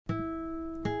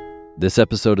This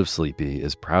episode of Sleepy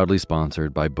is proudly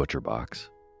sponsored by ButcherBox.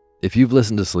 If you've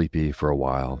listened to Sleepy for a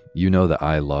while, you know that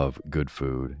I love good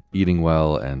food, eating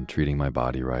well, and treating my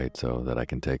body right so that I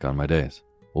can take on my days.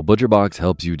 Well, ButcherBox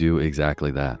helps you do exactly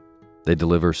that. They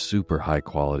deliver super high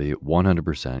quality,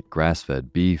 100%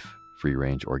 grass-fed beef,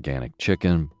 free-range organic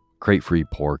chicken, crate-free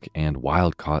pork, and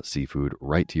wild-caught seafood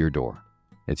right to your door.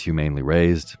 It's humanely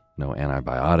raised, no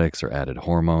antibiotics or added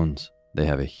hormones. They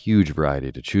have a huge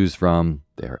variety to choose from.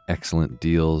 They are excellent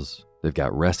deals. They've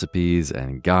got recipes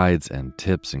and guides and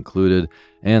tips included,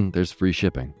 and there's free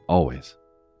shipping, always.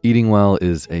 Eating well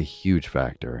is a huge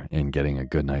factor in getting a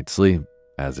good night's sleep,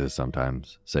 as is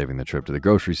sometimes saving the trip to the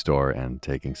grocery store and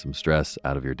taking some stress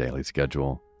out of your daily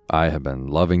schedule. I have been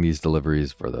loving these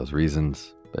deliveries for those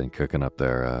reasons. Been cooking up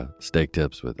their steak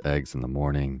tips with eggs in the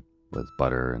morning with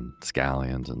butter and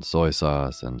scallions and soy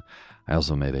sauce, and I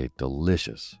also made a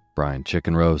delicious brine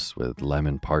chicken roast with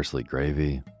lemon parsley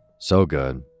gravy. So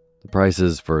good. The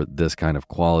prices for this kind of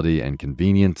quality and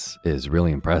convenience is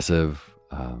really impressive.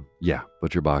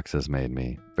 ButcherBox has made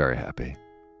me very happy.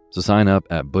 So sign up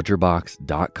at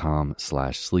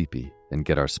butcherbox.com/sleepy and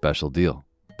get our special deal.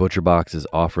 ButcherBox is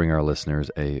offering our listeners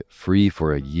a free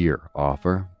for a year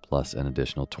offer plus an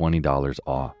additional $20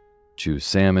 off. Choose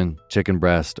salmon, chicken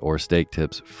breast, or steak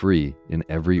tips free in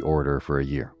every order for a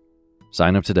year.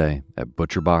 Sign up today at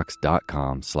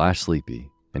butcherbox.com/sleepy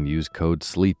and use code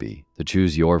SLEEPY to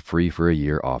choose your free for a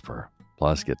year offer.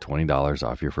 Plus, get $20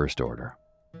 off your first order.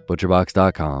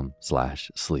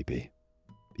 butcherbox.com/sleepy.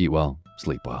 Eat well,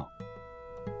 sleep well.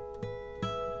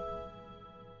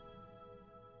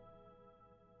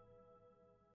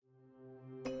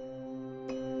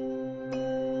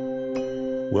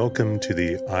 Welcome to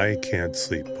the I Can't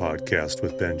Sleep podcast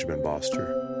with Benjamin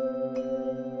Boster.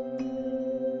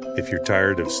 If you're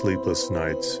tired of sleepless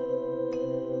nights,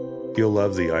 you'll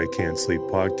love the I Can't Sleep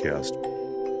podcast.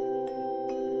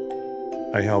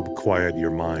 I help quiet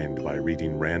your mind by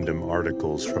reading random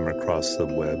articles from across the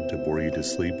web to bore you to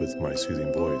sleep with my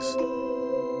soothing voice.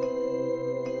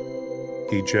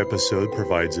 Each episode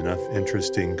provides enough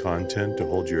interesting content to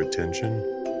hold your attention,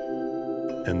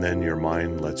 and then your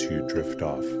mind lets you drift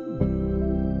off.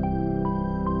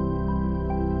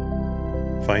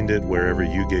 Find it wherever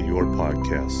you get your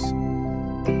podcasts.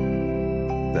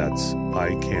 That's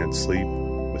I Can't Sleep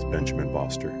with Benjamin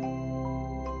Boster.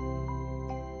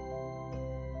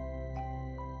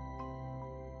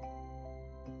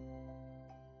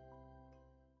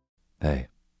 Hey,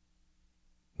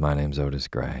 my name's Otis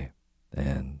Gray,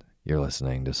 and you're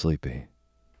listening to Sleepy.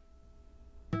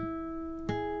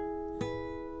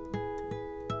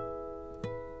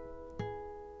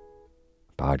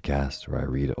 Podcast where I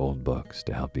read old books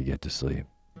to help you get to sleep,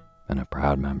 and a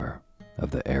proud member of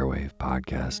the Airwave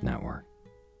Podcast Network.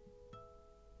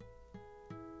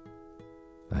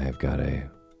 I have got a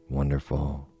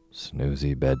wonderful,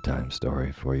 snoozy bedtime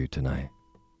story for you tonight.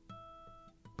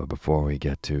 But before we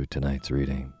get to tonight's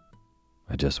reading,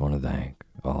 I just want to thank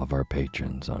all of our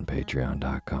patrons on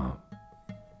patreon.com.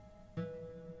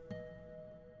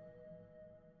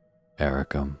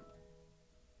 Ericum,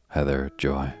 Heather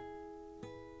Joy,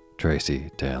 Tracy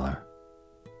Taylor,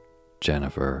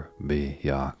 Jennifer B.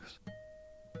 Yox,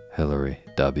 Hillary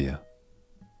W.,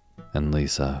 and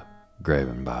Lisa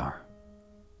Gravenbauer.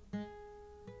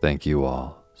 Thank you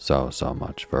all so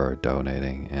much for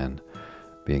donating and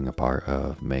being a part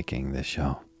of making this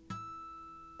show.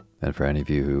 And for any of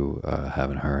you who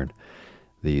haven't heard,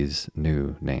 these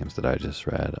new names that I just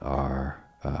read are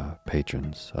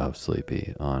patrons of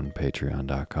Sleepy on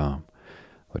patreon.com,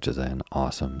 which is an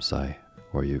awesome site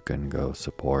where you can go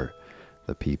support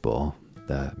the people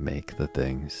that make the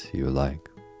things you like.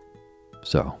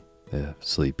 So, if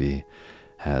Sleepy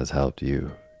has helped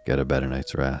you get a better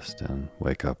night's rest and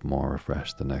wake up more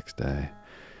refreshed the next day,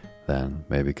 then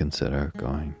maybe consider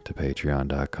going to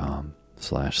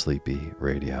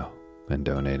patreon.com/sleepyradio and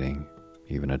donating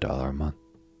even $1 a month.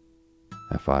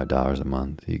 At $5 a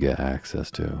month, you get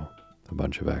access to a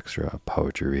bunch of extra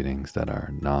poetry readings that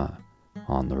are not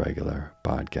on the regular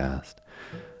podcast.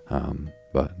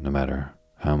 But no matter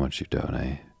how much you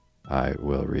donate, I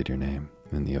will read your name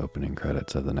in the opening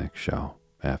credits of the next show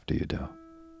after you do.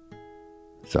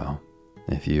 So,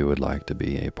 if you would like to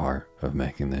be a part of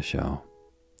making this show,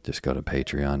 just go to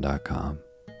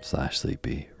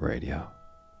patreon.com/sleepyradio.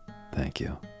 Thank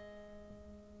you.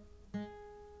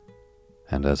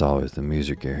 And as always, the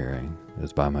music you're hearing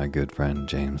is by my good friend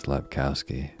James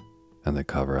Lepkowski, and the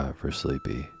cover art for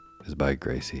Sleepy is by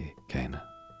Gracie Kana.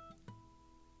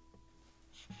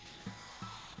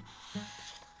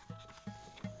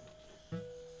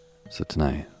 So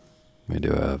tonight, we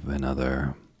do have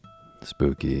another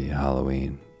spooky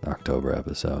Halloween October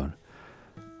episode.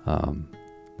 And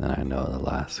I know the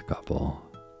last couple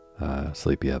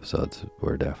sleepy episodes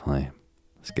were definitely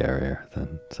scarier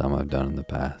than some I've done in the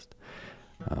past.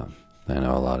 I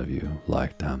know a lot of you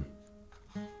liked them.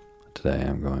 Today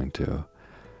I'm going to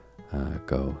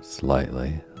go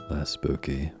slightly less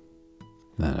spooky.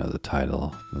 I know the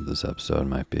title of this episode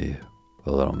might be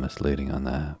a little misleading on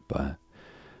that, but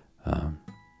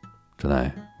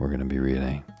tonight we're going to be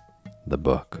reading the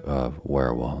Book of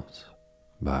Werewolves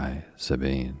by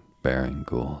Sabine Baring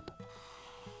Gould.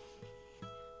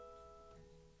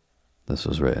 This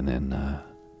was written in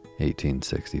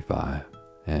 1865,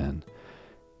 and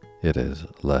it is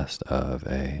less of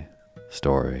a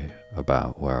story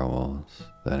about werewolves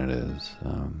than it is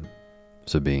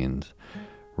Sabine's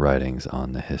writings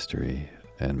on the history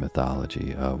and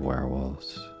mythology of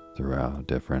werewolves throughout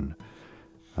different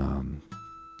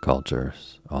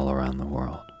cultures all around the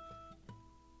world.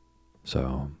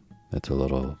 So it's a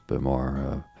little bit more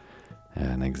of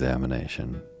an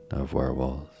examination of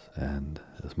werewolves and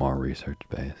is more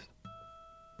research-based,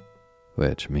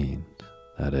 which means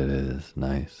that it is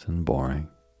nice and boring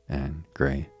and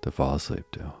great to fall asleep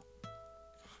to.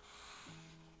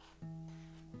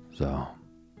 So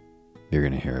you're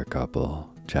going to hear a couple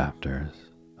chapters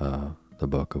of the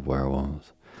Book of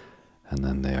Werewolves, and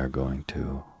then they are going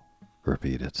to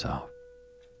repeat itself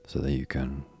so that you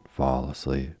can fall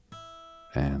asleep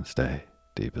and stay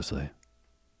deep asleep.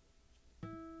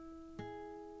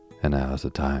 And now is the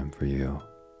time for you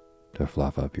to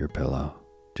fluff up your pillow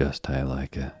just how you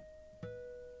like it.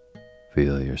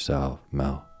 Feel yourself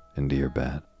melt into your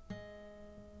bed.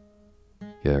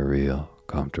 Get real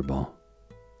comfortable.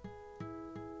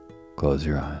 Close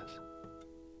your eyes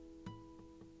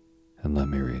and let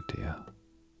me read to you.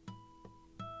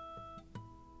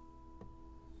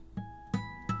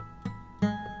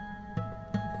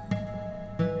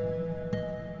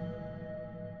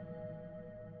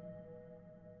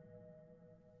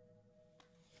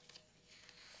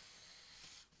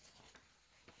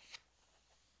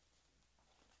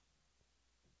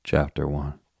 Chapter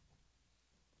 1.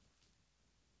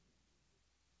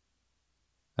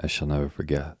 I shall never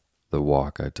forget the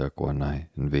walk I took one night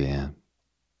in Vienna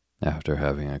after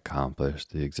having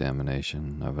accomplished the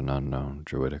examination of an unknown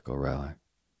druidical relic,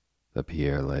 the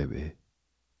Pierre Levy,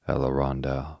 at La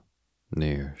Rondelle,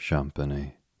 near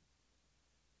Champigny.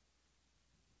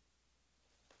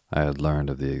 I had learned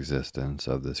of the existence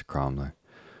of this cromlech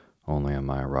only on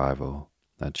my arrival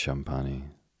at Champigny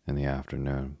in the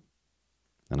afternoon,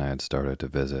 and I had started to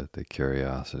visit the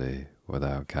curiosity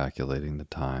without calculating the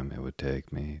time it would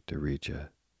take me to reach it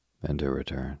and to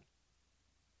return.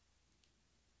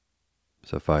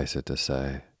 Suffice it to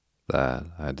say that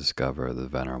I discovered the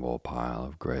venerable pile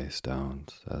of gray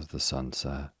stones as the sun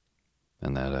set,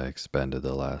 and that I expended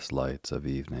the last lights of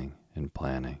evening in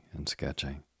planning and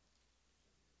sketching.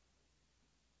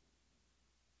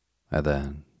 I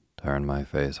then turned my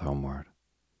face homeward.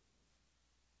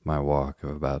 My walk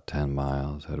of about 10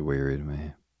 miles had wearied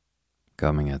me,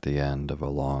 coming at the end of a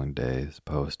long day's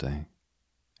posting,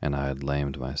 and I had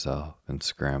lamed myself in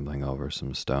scrambling over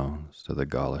some stones to the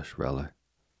Gaulish relic.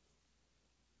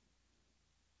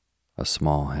 A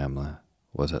small hamlet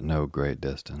was at no great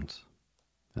distance,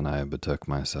 and I betook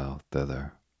myself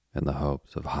thither in the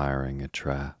hopes of hiring a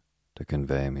trap to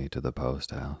convey me to the post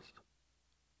house.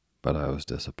 But I was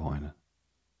disappointed.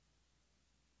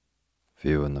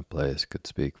 Few in the place could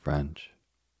speak French,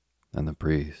 and the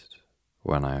priest,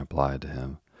 when I applied to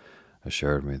him,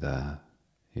 assured me that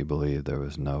he believed there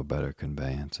was no better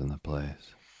conveyance in the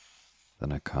place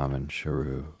than a common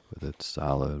cheroot with its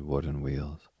solid wooden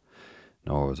wheels,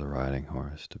 nor was a riding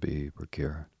horse to be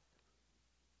procured.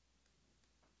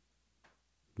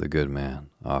 The good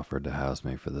man offered to house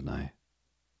me for the night,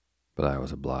 but I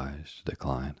was obliged to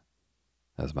decline,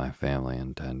 as my family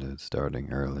intended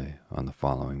starting early on the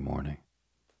following morning.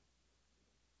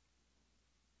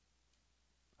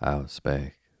 Out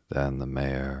spake then the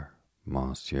mayor,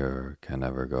 Monsieur can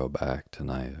never go back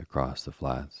tonight across the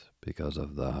flats because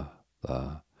of the,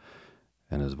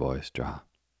 and his voice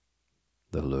dropped,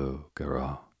 the loup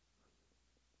garou.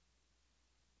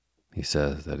 He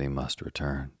says that he must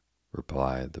return,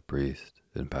 replied the priest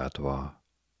in patois,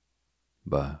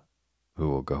 but who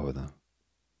will go with him?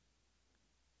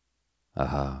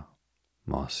 Aha,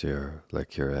 Monsieur le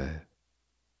Curé,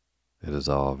 it is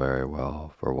all very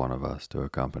well for one of us to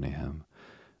accompany him,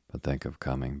 but think of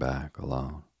coming back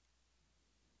alone.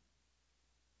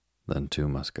 Then 2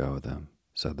 must go with him,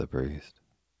 said the priest,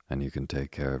 and you can take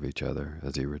care of each other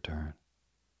as you return.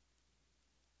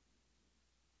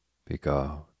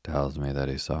 Pico tells me that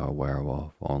he saw a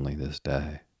werewolf only this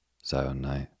day, Sabbath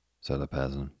night, said the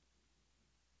peasant.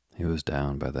 He was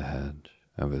down by the hedge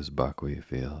of his buckwheat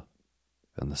field,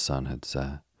 and the sun had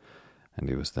set, and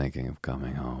he was thinking of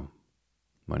coming home,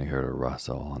 when he heard a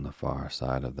rustle on the far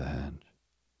side of the hedge.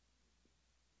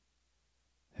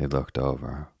 He looked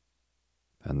over,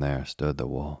 and there stood the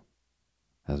wolf,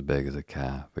 as big as a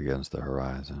calf against the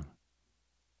horizon,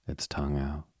 its tongue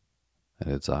out,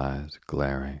 and its eyes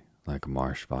glaring like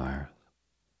marsh fires.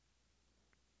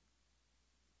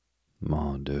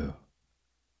 Mon Dieu,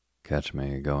 catch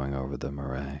me going over the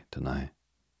Marais tonight.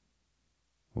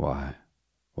 Why,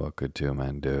 what could two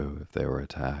men do if they were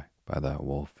attacked by that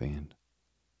wolf fiend?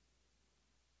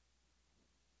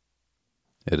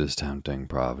 It is tempting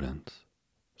Providence,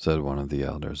 said one of the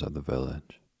elders of the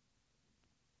village.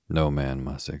 No man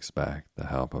must expect the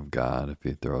help of God if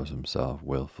he throws himself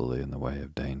willfully in the way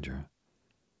of danger.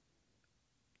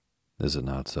 Is it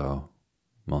not so,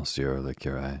 Monsieur le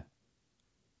Curé?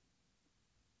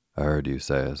 I heard you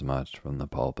say as much from the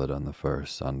pulpit on the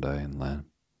first Sunday in Lent,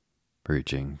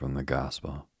 preaching from the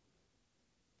gospel.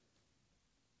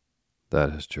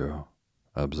 That is true,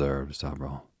 observed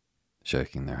several,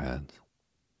 shaking their heads.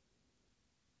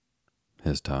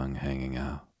 His tongue hanging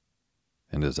out,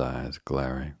 and his eyes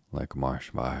glaring like marsh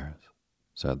fires,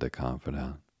 said the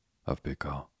confidant of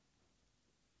Picot.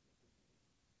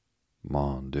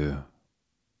 Mon Dieu,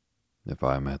 if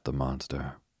I met the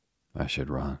monster, I should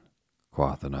run,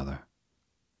 quoth another.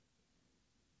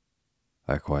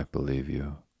 I quite believe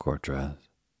you, Cortez.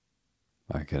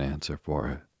 I can answer for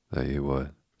it that you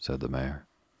would, said the mayor.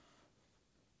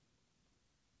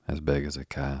 As big as a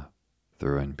calf,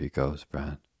 threw in Picot's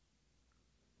friend.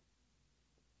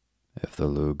 If the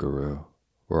loup-garou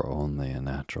were only a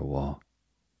natural wolf,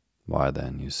 why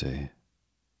then, you see,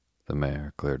 the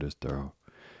mayor cleared his throat,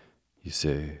 you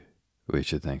see, we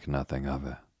should think nothing of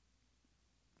it.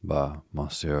 But,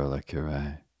 Monsieur le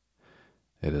Curé,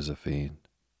 it is a fiend,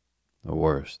 a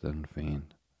worse than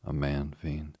fiend, a man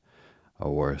fiend, a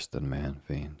worse than man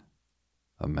fiend,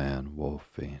 a man-wolf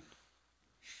fiend.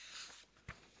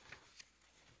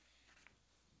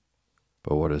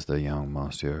 But what is the young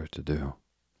monsieur to do?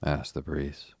 Asked the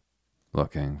priest,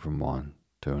 looking from one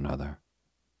to another.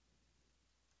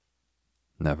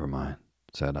 Never mind,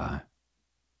 said I,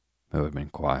 who had been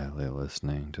quietly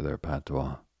listening to their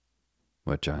patois,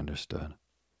 which I understood.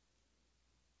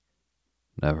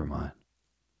 Never mind.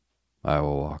 I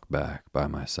will walk back by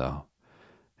myself,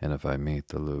 and if I meet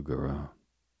the loup-garou,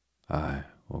 I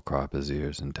will crop his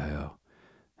ears and tail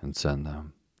and send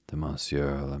them to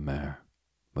Monsieur le Maire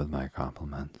with my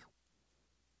compliments.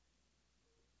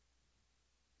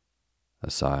 A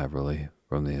sigh of relief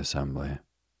from the assembly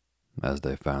as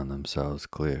they found themselves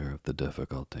clear of the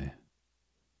difficulty.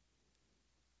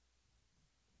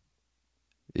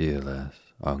 Il est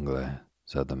anglais,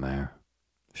 said the mayor,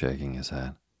 shaking his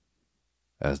head,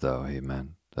 as though he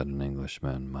meant that an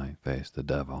Englishman might face the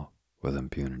devil with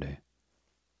impunity.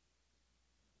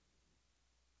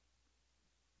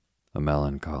 A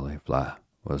melancholy flat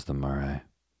was the Marais,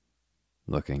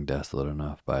 looking desolate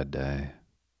enough by day,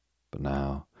 but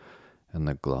now, in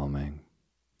the gloaming,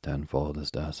 tenfold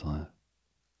as desolate.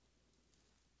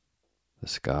 The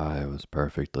sky was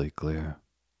perfectly clear,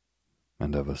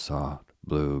 and of a soft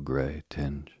blue-gray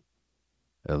tinge,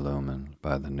 illumined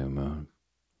by the new moon,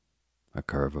 a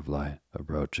curve of light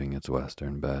approaching its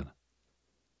western bed.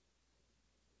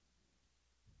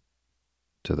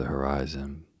 To the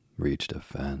horizon reached a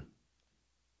fen,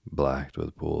 blacked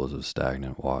with pools of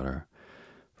stagnant water,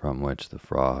 from which the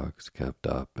frogs kept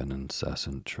up an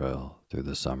incessant trill through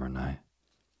the summer night.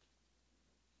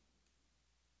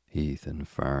 Heath and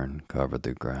fern covered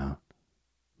the ground,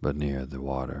 but near the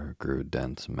water grew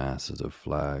dense masses of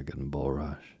flag and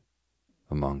bulrush,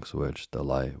 amongst which the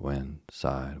light wind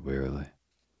sighed wearily.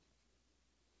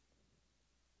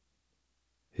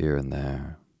 Here and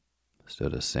there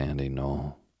stood a sandy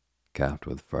knoll, capped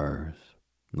with firs,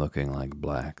 looking like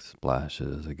black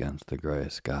splashes against the gray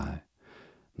sky,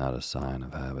 not a sign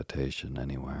of habitation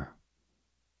anywhere.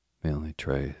 The only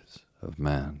trace of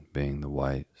men being the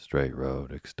white, straight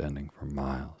road extending for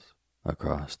miles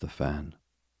across the fen.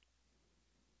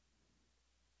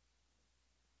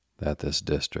 That this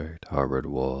district harbored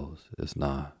wolves is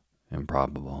not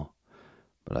improbable,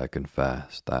 but I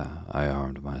confess that I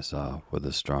armed myself with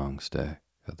a strong stick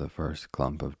at the first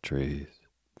clump of trees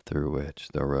through which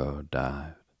the road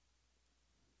dived.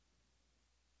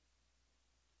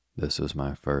 This was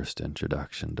my first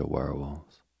introduction to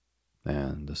werewolves,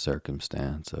 and the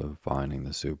circumstance of finding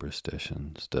the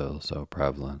superstition still so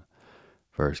prevalent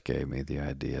first gave me the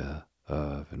idea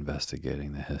of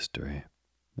investigating the history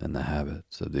and the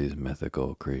habits of these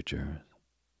mythical creatures.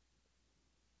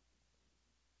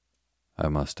 I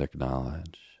must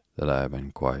acknowledge that I have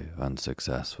been quite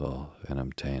unsuccessful in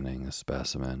obtaining a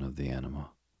specimen of the animal,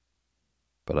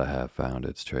 but I have found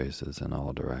its traces in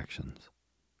all directions.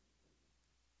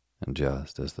 And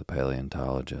just as the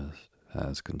paleontologist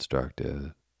has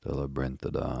constructed the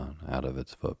labyrinthodon out of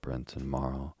its footprints and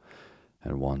marl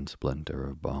and one splinter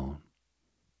of bone,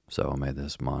 so may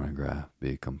this monograph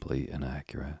be complete and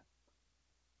accurate,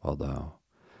 although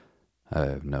I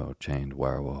have no chained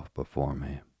werewolf before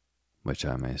me, which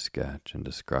I may sketch and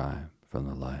describe from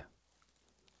the life.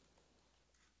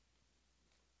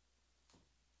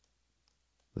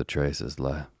 The traces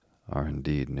left are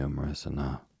indeed numerous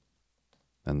enough,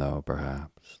 and though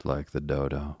perhaps, like the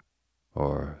dodo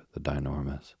or the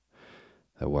dinormus,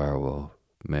 the werewolf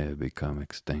may have become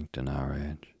extinct in our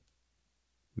age,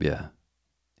 yet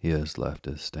he has left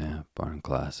his stamp on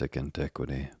classic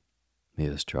antiquity. He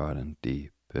has trodden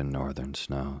deep in northern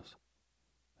snows,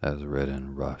 has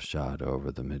ridden roughshod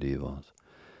over the medievals,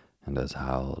 and has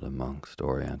howled amongst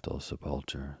oriental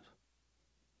sepulchres.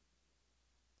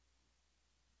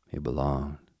 He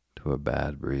belonged to a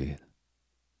bad breed,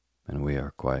 and we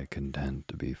are quite content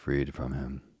to be freed from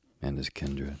him and his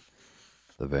kindred,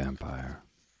 the vampire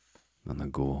and the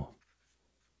ghoul.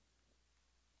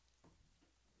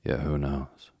 Yet who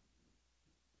knows?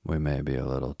 We may be a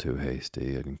little too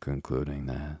hasty in concluding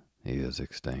that he is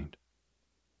extinct.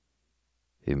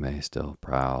 He may still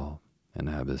prowl in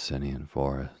Abyssinian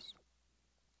forests,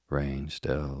 range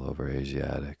still over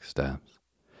Asiatic steppes,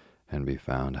 and be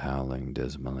found howling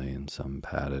dismally in some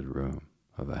padded room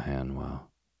of a Hanwell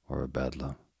or a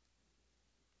Bedlam.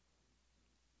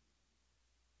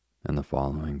 In the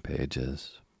following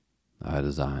pages, I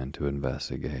design to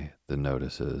investigate the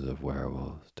notices of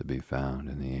werewolves to be found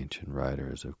in the ancient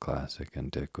writers of classic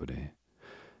antiquity,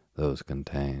 those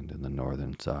contained in the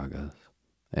northern sagas,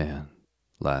 and,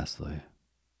 lastly,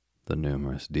 the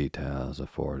numerous details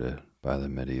afforded by the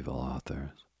medieval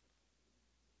authors.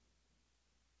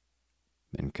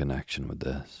 In connection with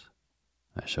this,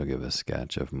 I shall give a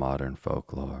sketch of modern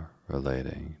folklore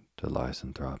relating to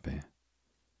lycanthropy.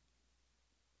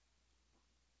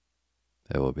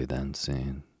 It will be then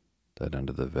seen that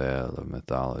under the veil of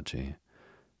mythology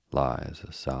lies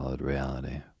a solid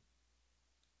reality,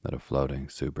 that a floating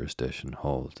superstition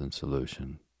holds in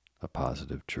solution a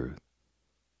positive truth.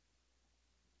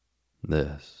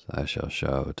 This I shall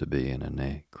show to be an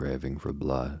innate craving for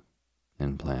blood,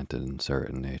 implanted in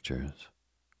certain natures,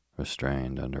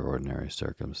 restrained under ordinary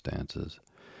circumstances,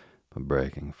 but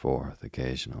breaking forth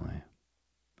occasionally,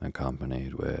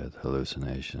 accompanied with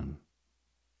hallucination,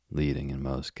 leading in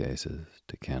most cases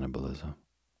to cannibalism.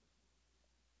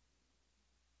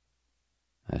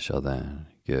 I shall then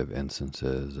give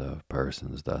instances of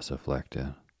persons thus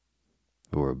afflicted,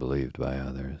 who were believed by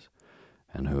others,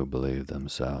 and who believed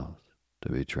themselves to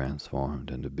be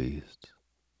transformed into beasts,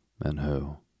 and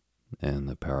who, in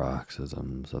the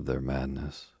paroxysms of their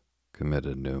madness,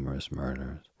 committed numerous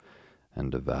murders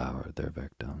and devoured their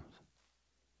victims.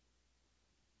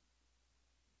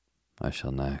 I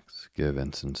shall next give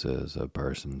instances of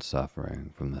persons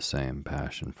suffering from the same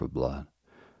passion for blood,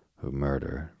 who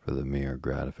murder for the mere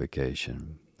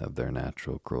gratification of their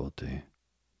natural cruelty,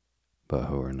 but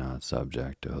who are not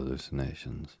subject to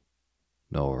hallucinations,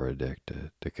 nor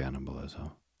addicted to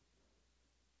cannibalism.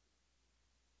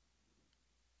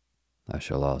 I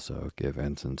shall also give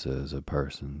instances of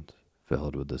persons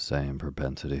filled with the same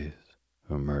propensities,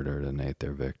 who murdered and ate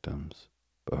their victims,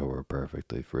 but who were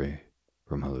perfectly free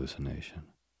from hallucination.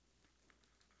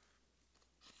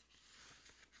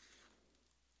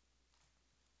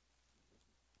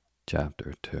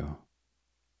 Chapter 2.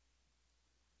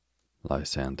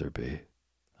 Lycanthropy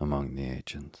among the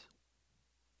ancients.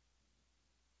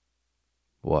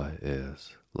 What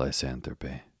is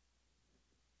lycanthropy?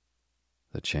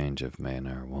 The change of man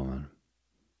or woman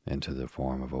into the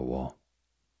form of a wolf,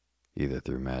 either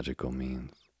through magical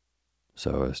means,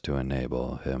 so as to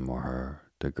enable him or her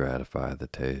to gratify the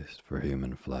taste for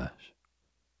human flesh,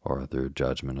 or through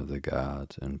judgment of the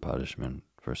gods in punishment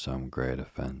for some great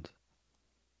offense.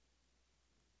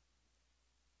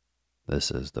 This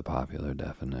is the popular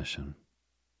definition.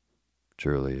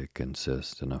 Truly it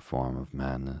consists in a form of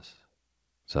madness,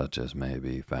 such as may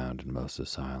be found in most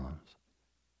asylums.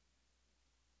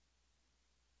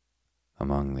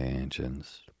 Among the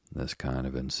ancients, this kind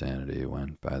of insanity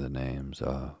went by the names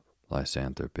of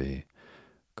lycanthropy,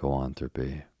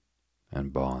 coanthropy,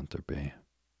 and boanthropy,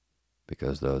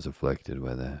 because those afflicted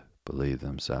with it believed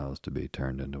themselves to be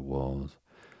turned into wolves,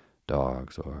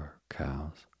 dogs, or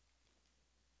cows.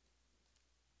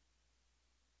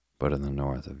 but in the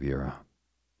north of Europe,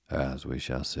 as we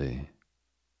shall see,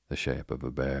 the shape of a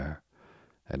bear,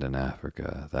 and in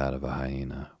Africa that of a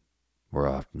hyena, were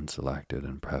often selected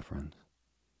in preference.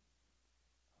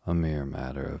 A mere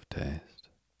matter of taste.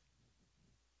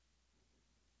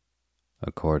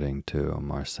 According to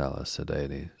Marcellus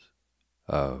Sidetes,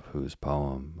 of whose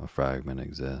poem a fragment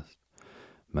exists,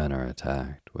 men are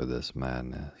attacked with this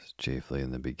madness chiefly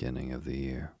in the beginning of the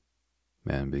year.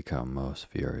 Men become most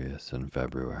furious in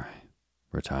February,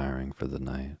 retiring for the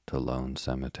night to lone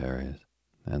cemeteries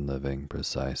and living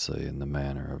precisely in the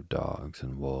manner of dogs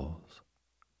and wolves.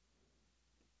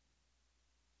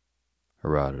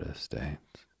 Herodotus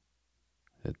states,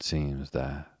 "It seems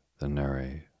that the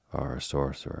Nuri are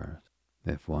sorcerers,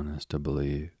 if one is to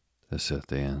believe the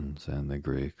Scythians and the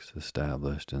Greeks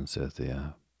established in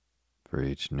Scythia, for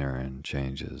each Nurian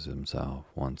changes himself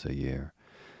once a year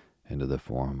into the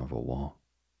form of a wolf,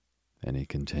 and he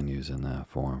continues in that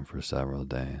form for several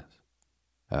days,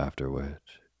 after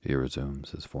which he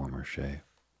resumes his former shape."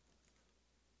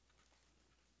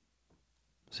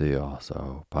 See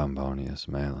also Pomponius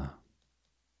Mela.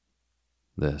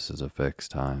 This is a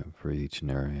fixed time for each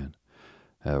Nurian,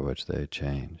 at which they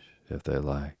change, if they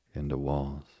like, into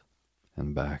wolves,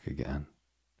 and back again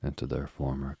into their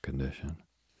former condition.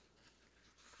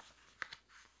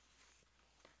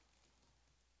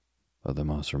 But the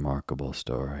most remarkable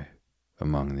story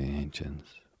among the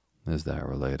ancients is that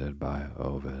related by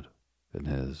Ovid in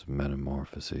his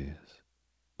Metamorphoses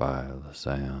by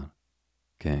Lycaon,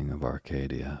 king of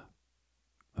Arcadia,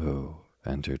 who,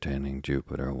 entertaining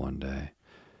Jupiter one day,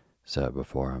 set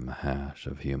before him a hash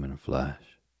of human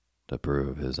flesh to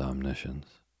prove his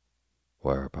omniscience,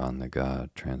 whereupon the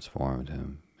god transformed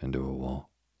him into a wolf.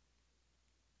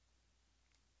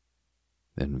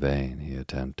 In vain he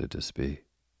attempted to speak.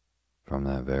 From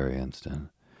that very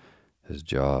instant his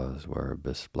jaws were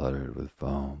bespluttered with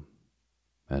foam,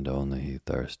 and only he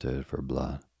thirsted for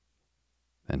blood,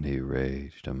 and he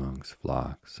raged amongst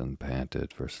flocks and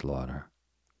panted for slaughter.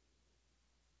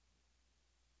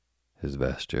 His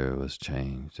vesture was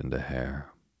changed into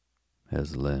hair,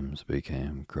 his limbs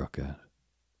became crooked.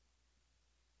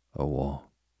 A wolf,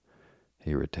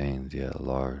 he retains yet a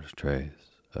large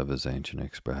trace of his ancient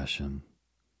expression.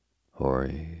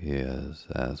 Hoary he is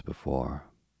as before,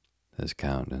 his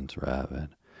countenance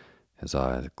rapid, his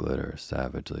eyes glitter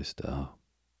savagely still,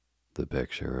 the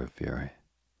picture of fury.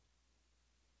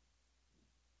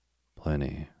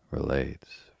 Pliny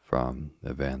relates from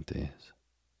Evanthes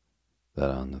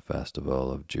that on the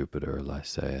festival of Jupiter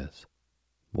Lycaeus,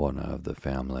 one of the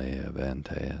family of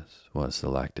Antaeus was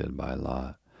selected by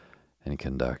lot and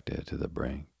conducted to the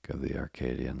brink of the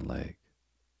Arcadian lake.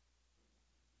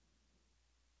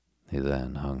 He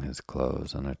then hung his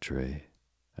clothes on a tree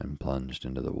and plunged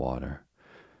into the water,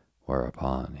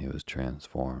 whereupon he was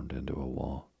transformed into a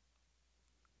wolf.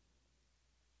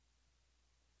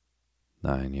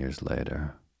 9 years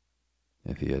later,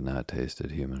 if he had not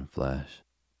tasted human flesh,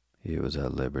 he was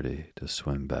at liberty to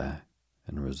swim back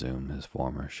and resume his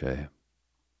former shape,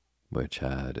 which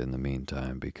had in the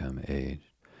meantime become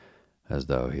aged, as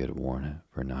though he had worn it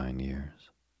for 9 years.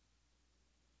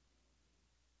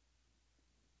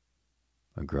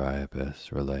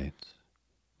 Agrippus relates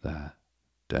that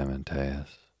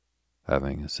Demetrius,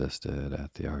 having assisted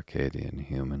at the Arcadian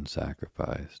human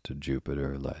sacrifice to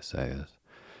Jupiter Lycaeus,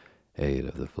 ate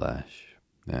of the flesh,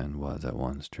 and was at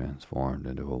once transformed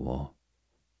into a wolf,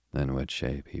 in which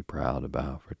shape he prowled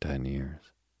about for 10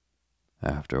 years,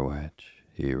 after which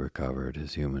he recovered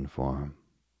his human form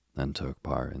and took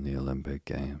part in the Olympic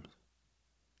Games.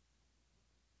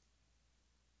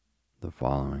 The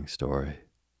following story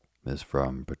is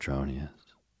from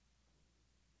Petronius.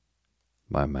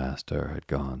 My master had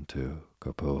gone to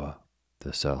Capua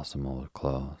to sell some old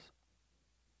clothes.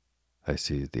 I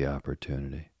seized the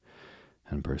opportunity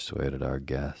and persuaded our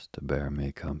guest to bear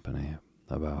me company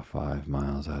about 5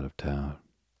 miles out of town,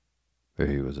 for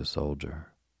he was a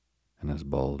soldier and as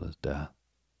bold as death.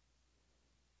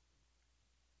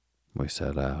 We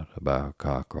set out about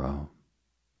cockcrow,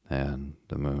 and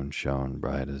the moon shone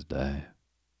bright as day,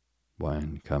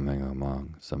 when, coming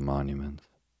among some monuments,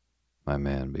 my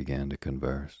man began to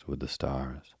converse with the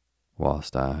stars,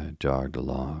 whilst I jogged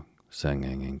along,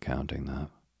 singing and counting them.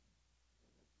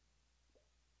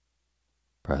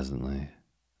 Presently,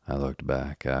 I looked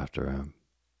back after him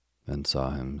and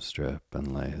saw him strip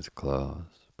and lay his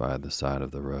clothes by the side of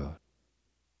the road.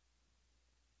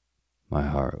 My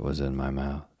heart was in my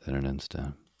mouth in an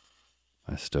instant.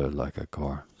 I stood like a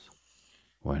corpse,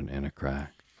 when in a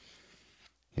crack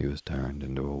he was turned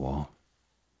into a wolf.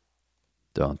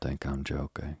 Don't think I'm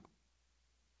joking.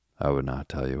 I would not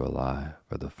tell you a lie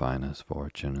for the finest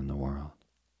fortune in the world.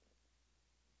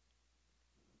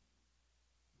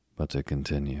 But to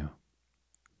continue,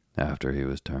 after he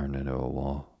was turned into a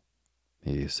wolf,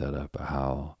 he set up a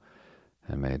howl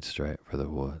and made straight for the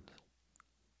woods.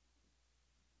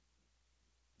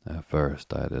 At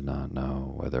first I did not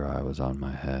know whether I was on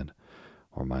my head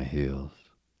or my heels,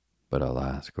 but at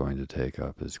last going to take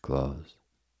up his clothes,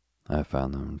 I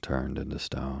found them turned into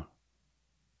stone.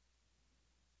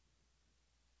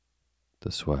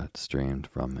 The sweat streamed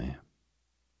from me,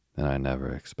 and I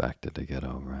never expected to get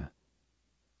over it.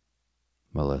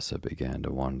 Melissa began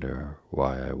to wonder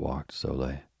why I walked so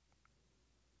late.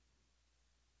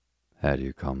 Had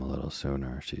you come a little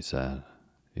sooner, she said,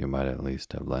 you might at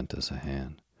least have lent us a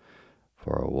hand,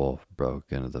 for a wolf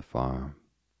broke into the farm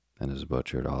and has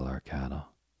butchered all our cattle.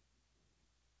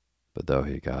 But though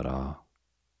he got off,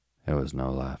 it was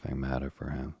no laughing matter for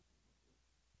him,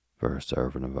 for a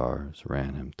servant of ours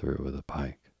ran him through with a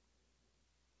pike.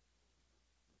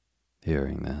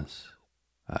 Hearing this,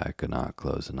 I could not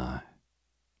close an eye,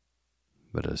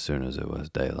 but as soon as it was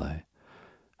daylight,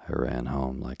 I ran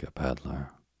home like a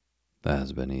peddler that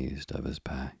has been eased of his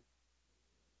pack.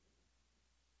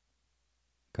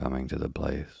 Coming to the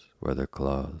place where the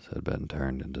clothes had been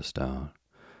turned into stone,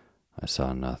 I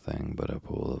saw nothing but a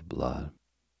pool of blood,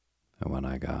 and when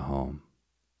I got home,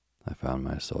 I found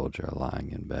my soldier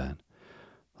lying in bed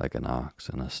like an ox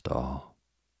in a stall,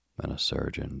 and a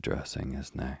surgeon dressing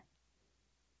his neck.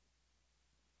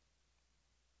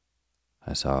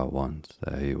 I saw at once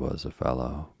that he was a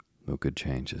fellow who could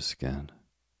change his skin,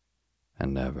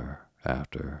 and never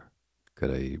after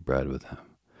could I eat bread with him.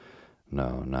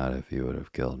 No, not if he would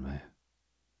have killed me.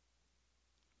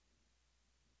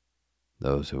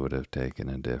 Those who would have taken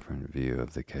a different view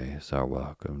of the case are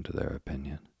welcome to their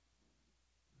opinion.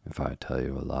 If I tell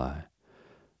you a lie,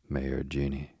 may your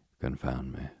genie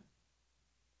confound me.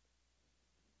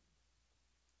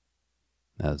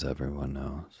 As everyone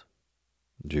knows,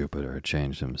 Jupiter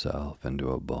changed himself into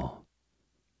a bull.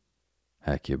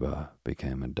 Hecuba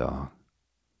became a dog.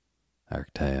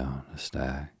 Actaeon a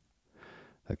stag.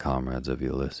 The comrades of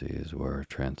Ulysses were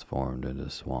transformed into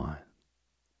swine,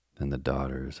 and the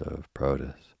daughters of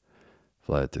Protus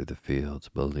fled through the fields,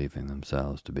 believing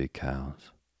themselves to be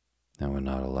cows, and would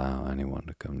not allow anyone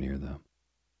to come near them,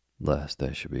 lest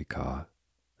they should be caught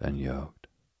and yoked.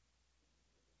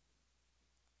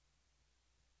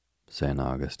 St.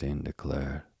 Augustine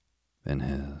declared in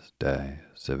his De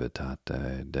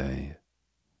Civitate Dei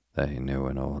that he knew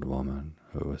an old woman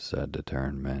who was said to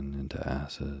turn men into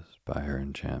asses by her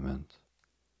enchantments.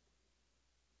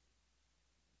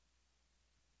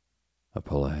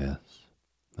 Apuleius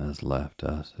has left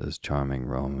us his charming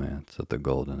romance of the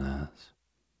Golden Ass,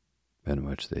 in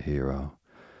which the hero,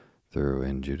 through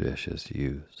injudicious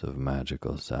use of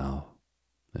magical salve,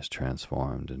 is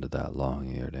transformed into that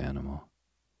long-eared animal.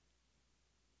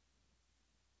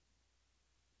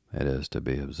 It is to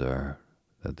be observed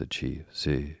that the chief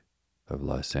seat of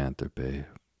lycanthropy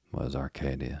was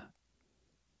Arcadia,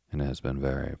 and it has been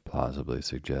very plausibly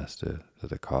suggested that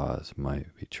the cause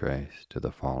might be traced to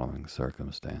the following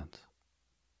circumstance.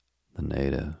 The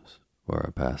natives were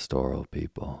a pastoral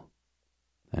people,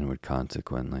 and would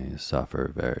consequently suffer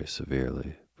very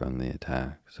severely from the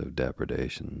attacks of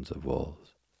depredations of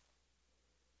wolves.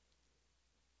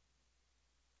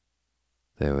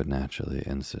 They would naturally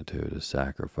institute a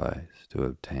sacrifice to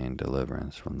obtain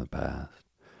deliverance from the past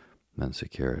and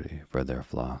security for their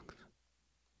flocks.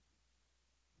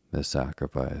 This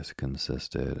sacrifice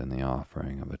consisted in the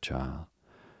offering of a child,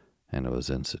 and it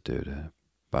was instituted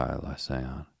by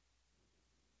Lycaon.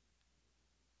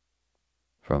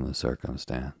 From the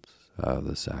circumstance of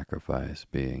the sacrifice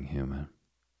being human,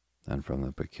 and from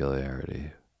the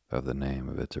peculiarity of the name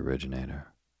of its originator,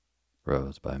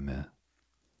 rose by myth.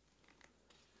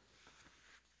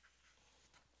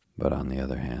 But on the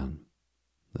other hand,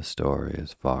 the story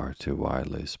is far too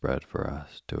widely spread for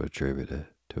us to attribute it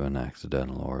to an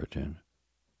accidental origin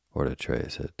or to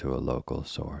trace it to a local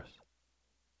source.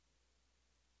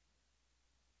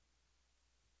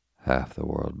 Half the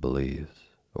world believes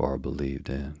or believed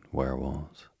in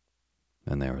werewolves,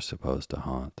 and they were supposed to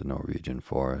haunt the Norwegian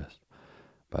forest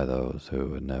by those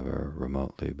who had never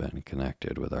remotely been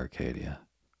connected with Arcadia,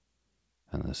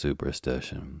 and the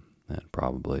superstition had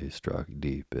probably struck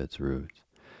deep its roots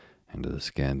into the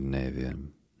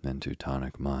Scandinavian and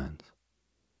Teutonic minds,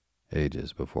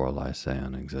 ages before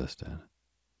Lycaon existed,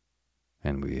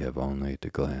 and we have only to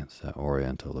glance at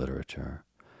Oriental literature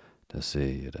to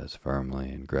see it as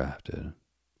firmly engrafted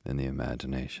in the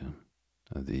imagination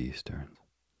of the Easterns.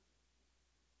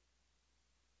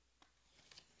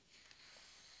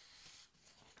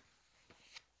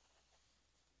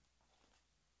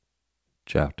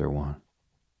 Chapter 1.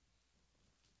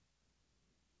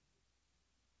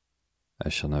 I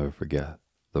shall never forget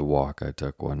the walk I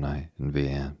took one night in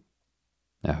Vienna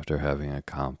after having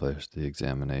accomplished the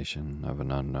examination of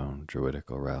an unknown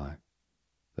druidical relic,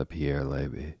 the Pierre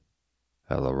Levy,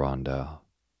 at La Rondelle,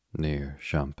 near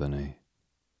Champigny.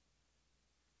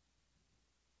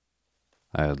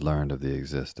 I had learned of the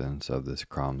existence of this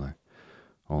cromlech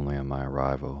only on my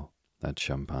arrival at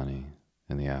Champigny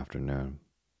in the afternoon,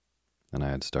 and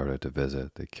I had started to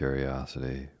visit the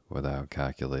curiosity without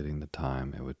calculating the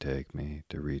time it would take me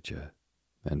to reach it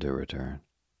and to return.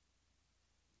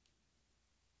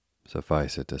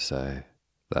 Suffice it to say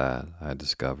that I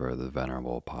discovered the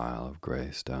venerable pile of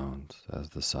gray stones as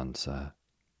the sun set,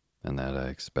 and that I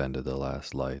expended the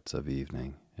last lights of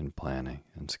evening in planning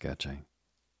and sketching.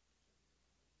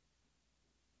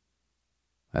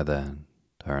 I then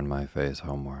turned my face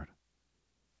homeward.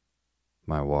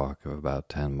 My walk of about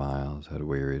 10 miles had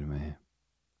wearied me,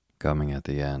 coming at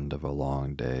the end of a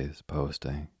long day's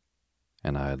posting,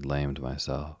 and I had lamed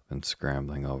myself in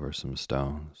scrambling over some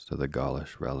stones to the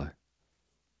Gaulish relic.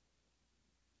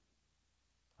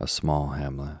 A small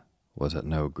hamlet was at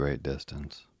no great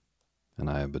distance, and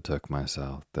I betook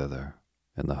myself thither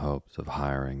in the hopes of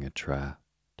hiring a trap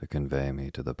to convey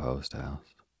me to the post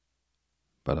house.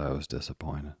 But I was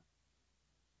disappointed.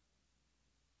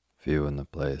 Few in the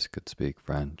place could speak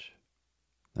French,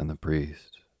 and the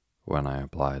priest, when I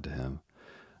applied to him,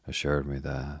 assured me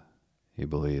that he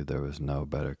believed there was no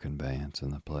better conveyance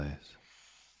in the place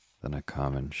than a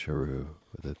common charrue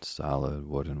with its solid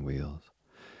wooden wheels,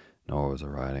 nor was a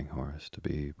riding horse to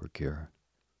be procured.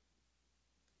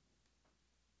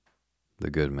 The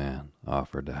good man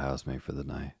offered to house me for the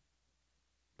night,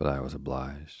 but I was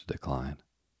obliged to decline,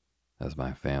 as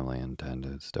my family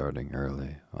intended starting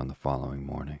early on the following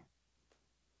morning.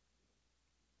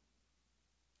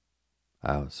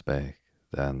 Out spake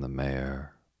then the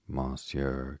mayor,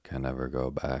 Monsieur can never go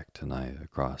back tonight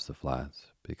across the flats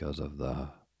because of the,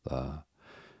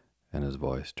 and his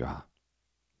voice dropped,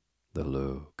 the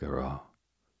loup garou.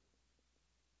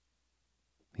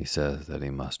 He says that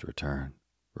he must return,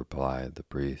 replied the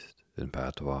priest in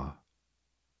patois,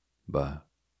 but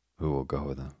who will go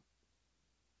with him?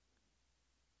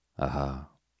 Aha,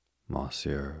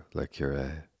 Monsieur le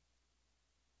Curé,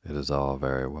 it is all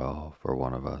very well for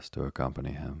one of us to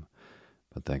accompany him,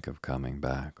 but think of coming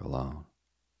back alone.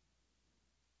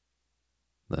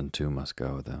 Then two must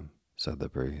go with him, said the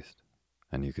priest,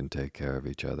 and you can take care of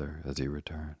each other as you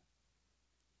return.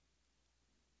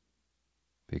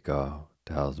 Picot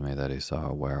tells me that he saw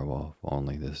a werewolf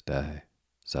only this day,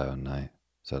 Saturday night,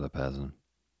 said a peasant.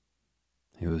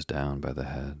 He was down by the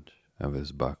hedge of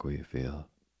his buckwheat field,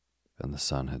 and the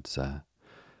sun had set,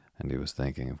 and he was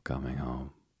thinking of coming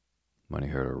home, when he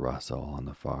heard a rustle on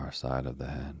the far side of the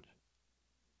hedge.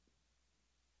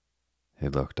 He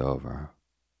looked over,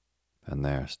 and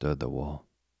there stood the wolf,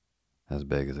 as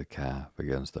big as a calf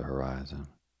against the horizon,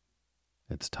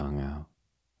 its tongue out,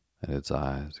 and its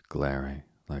eyes glaring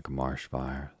like marsh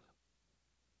fires.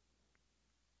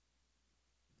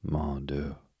 Mon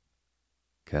Dieu,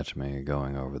 catch me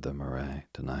going over the Marais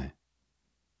tonight.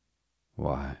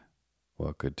 Why,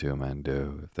 what could two men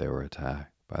do if they were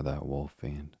attacked by that wolf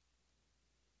fiend?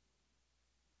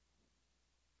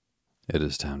 It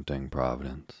is tempting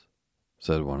Providence,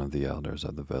 said one of the elders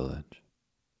of the village.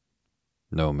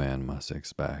 No man must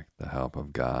expect the help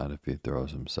of God if he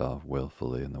throws himself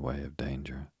willfully in the way of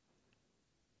danger.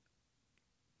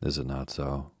 Is it not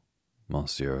so,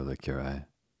 Monsieur le Curé?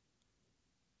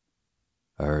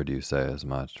 I heard you say as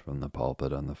much from the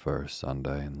pulpit on the first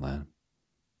Sunday in Lent,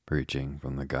 preaching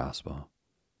from the gospel.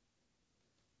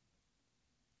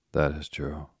 That is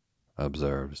true,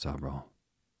 observed several,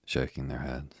 shaking their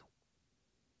heads.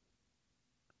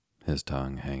 His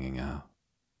tongue hanging out,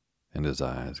 and his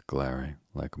eyes glaring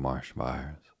like marsh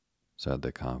fires, said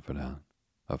the confidant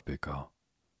of Picot.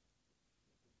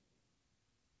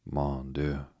 Mon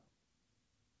Dieu,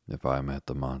 if I met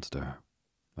the monster,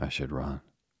 I should run,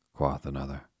 quoth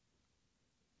another.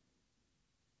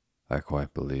 I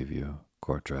quite believe you,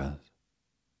 Cortrez.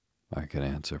 I can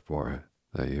answer for it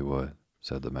that you would,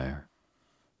 said the mayor.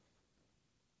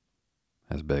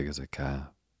 As big as a calf,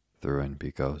 threw in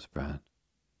Picot's friend.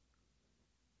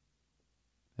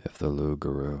 If the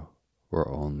loup-garou were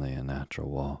only a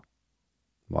natural wolf,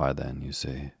 why then, you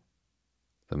see,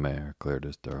 the mayor cleared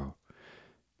his throat,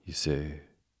 you see,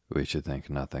 we should think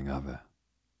nothing of it.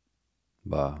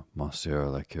 But, Monsieur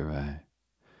le Curé,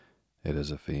 it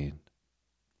is a fiend,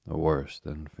 a worse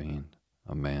than fiend,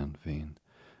 a man fiend,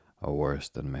 a worse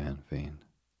than man fiend,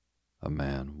 a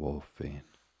man-wolf fiend.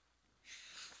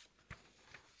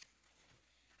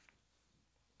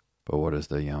 But what is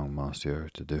the young monsieur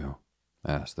to do?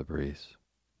 Asked the priest,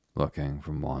 looking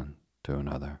from one to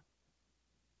another.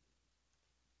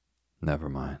 Never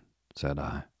mind, said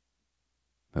I,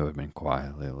 who had been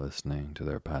quietly listening to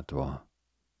their patois,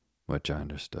 which I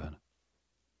understood.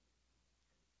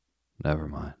 Never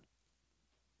mind.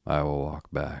 I will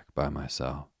walk back by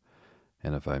myself,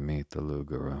 and if I meet the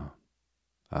loup-garou,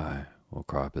 I will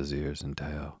crop his ears and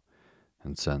tail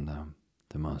and send them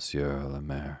to Monsieur le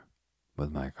Maire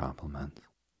with my compliments.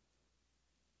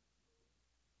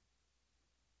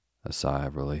 A sigh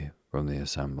of relief from the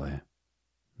assembly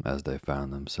as they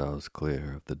found themselves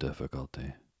clear of the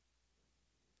difficulty.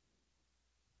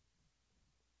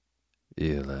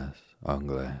 Il est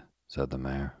anglais, said the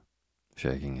mayor,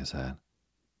 shaking his head,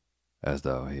 as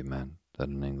though he meant that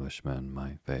an Englishman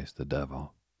might face the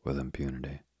devil with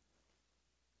impunity.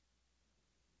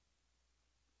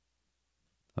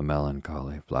 A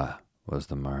melancholy flat was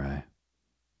the Marais,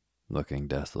 looking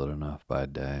desolate enough by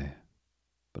day,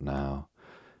 but now,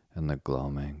 in the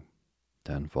gloaming,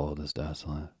 tenfold as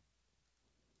desolate.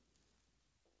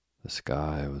 The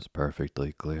sky was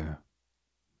perfectly clear,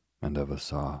 and of a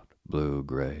soft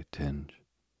blue-gray tinge,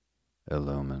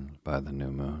 illumined by the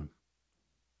new moon,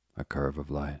 a curve of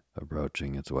light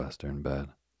approaching its western bed.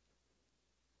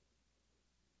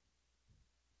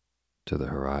 To the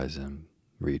horizon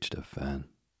reached a fen,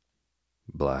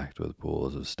 blacked with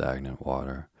pools of stagnant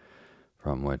water,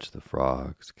 from which the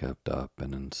frogs kept up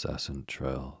an incessant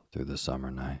trill through the summer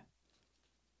night.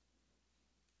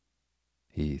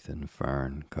 Heath and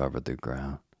fern covered the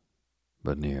ground,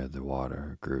 but near the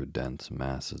water grew dense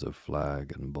masses of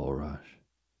flag and bulrush,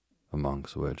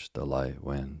 amongst which the light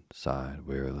wind sighed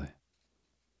wearily.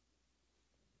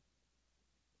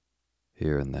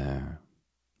 Here and there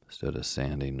stood a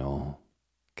sandy knoll,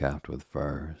 capped with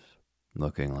firs,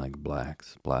 looking like black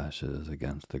splashes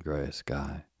against the gray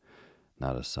sky,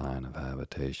 not a sign of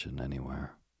habitation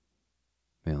anywhere.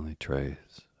 The only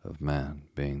trace of man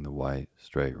being the white,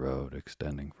 straight road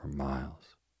extending for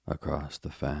miles across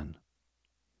the fen.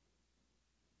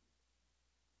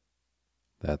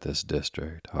 That this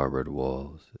district harbored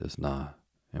wolves is not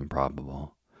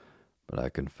improbable, but I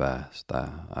confess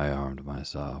that I armed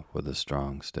myself with a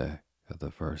strong stick at the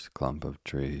first clump of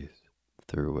trees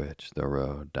through which the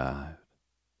road dived.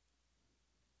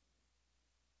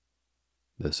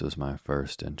 This was my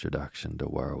first introduction to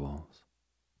werewolves,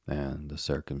 and the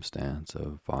circumstance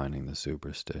of finding the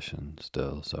superstition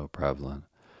still so prevalent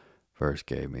first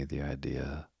gave me the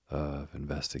idea of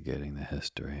investigating the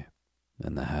history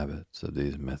and the habits of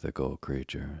these mythical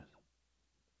creatures.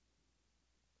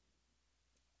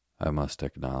 I must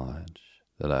acknowledge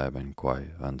that I have been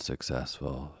quite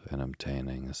unsuccessful in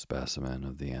obtaining a specimen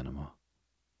of the animal,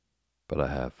 but I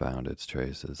have found its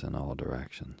traces in all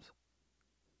directions.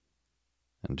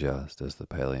 And just as the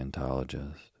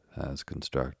paleontologist has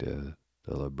constructed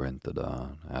the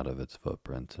labyrinthodon out of its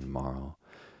footprints in marl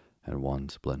and one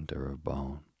splinter of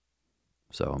bone,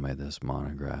 so may this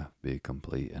monograph be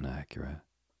complete and accurate,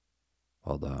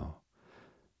 although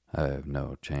I have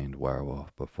no chained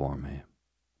werewolf before me,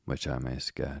 which I may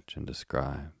sketch and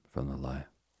describe from the life.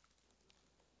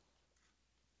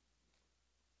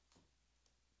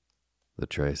 The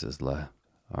traces left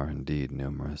are indeed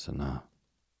numerous enough,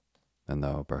 and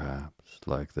though perhaps,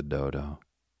 like the dodo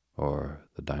or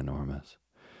the dinormus,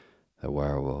 the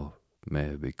werewolf may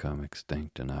have become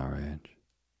extinct in our age,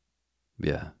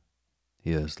 yet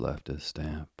he has left his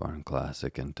stamp on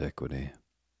classic antiquity.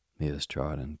 He has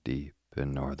trodden deep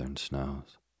in northern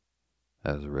snows,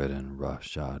 has ridden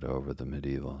roughshod over the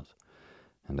medievals,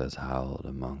 and has howled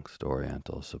amongst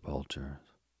oriental sepulchres.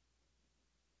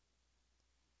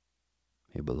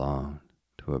 He belonged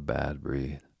to a bad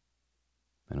breed,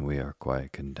 and we are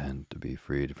quite content to be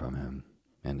freed from him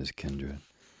and his kindred,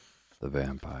 the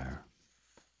vampire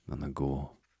and the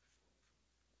ghoul.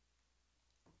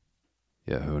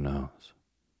 Yet who knows?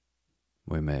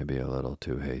 We may be a little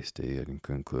too hasty in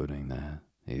concluding that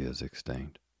he is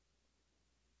extinct.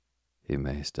 He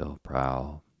may still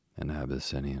prowl in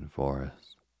Abyssinian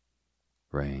forests,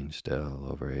 range still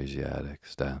over Asiatic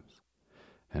steppes,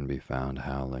 and be found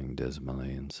howling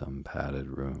dismally in some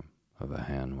padded room of a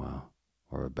Hanwell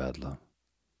or a bedlam.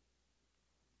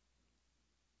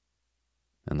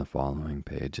 In the following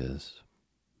pages,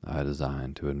 I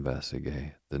design to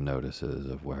investigate the notices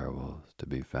of werewolves to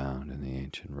be found in the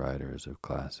ancient writers of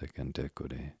classic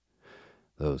antiquity,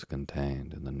 those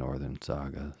contained in the northern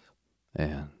sagas,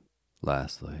 and,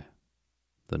 lastly,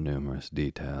 the numerous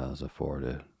details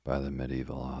afforded by the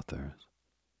medieval authors.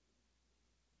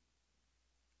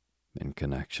 In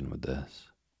connection with this,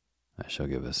 I shall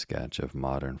give a sketch of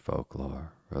modern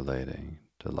folklore relating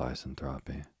to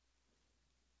lycanthropy.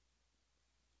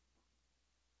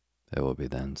 It will be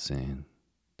then seen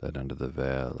that under the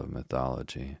veil of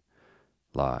mythology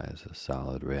lies a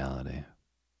solid reality,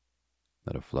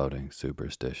 that a floating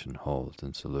superstition holds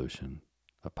in solution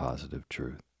a positive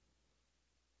truth.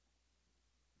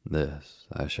 This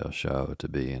I shall show to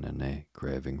be an innate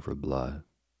craving for blood,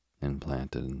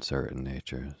 implanted in certain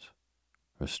natures,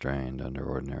 restrained under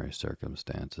ordinary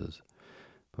circumstances,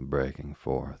 but breaking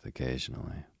forth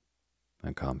occasionally,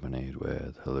 accompanied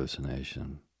with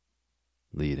hallucination,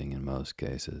 leading in most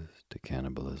cases to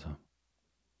cannibalism.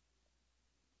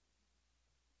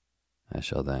 I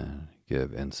shall then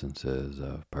give instances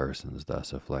of persons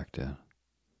thus afflicted,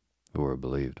 who were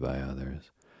believed by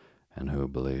others, and who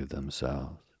believed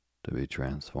themselves to be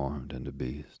transformed into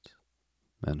beasts,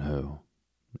 and who,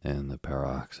 in the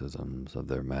paroxysms of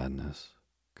their madness,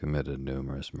 committed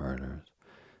numerous murders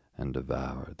and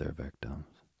devoured their victims.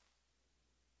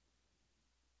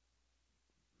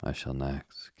 I shall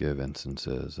next give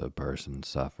instances of persons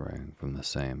suffering from the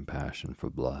same passion for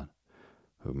blood,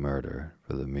 who murder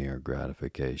for the mere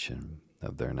gratification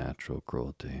of their natural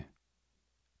cruelty,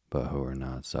 but who are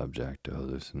not subject to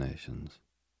hallucinations,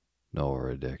 nor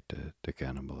addicted to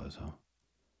cannibalism.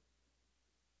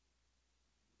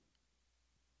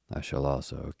 I shall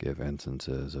also give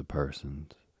instances of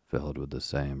persons filled with the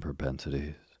same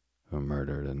propensities, who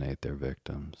murdered and ate their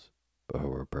victims, but who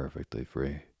were perfectly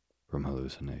free from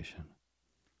hallucination.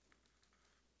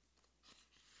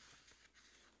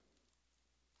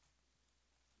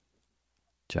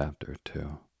 Chapter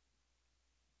 2.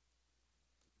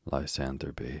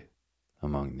 Lycanthropy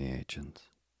among the ancients.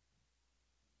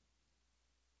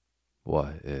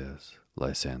 What is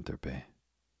lycanthropy?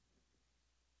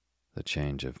 The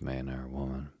change of man or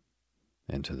woman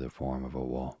into the form of a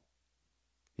wolf,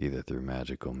 either through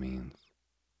magical means,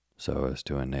 so as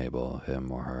to enable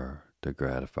him or her to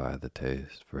gratify the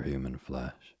taste for human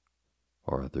flesh,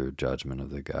 or through judgment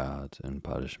of the gods in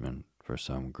punishment for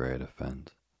some great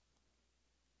offense.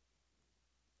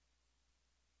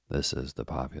 This is the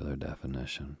popular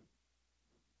definition.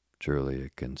 Truly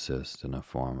it consists in a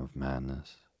form of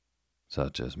madness,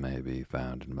 such as may be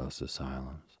found in most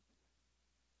asylums.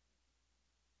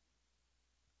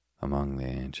 Among the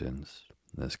ancients,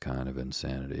 this kind of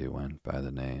insanity went by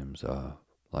the names of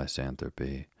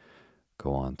lycanthropy,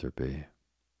 coanthropy,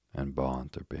 and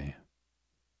boanthropy,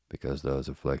 because those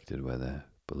afflicted with it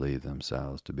believed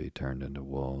themselves to be turned into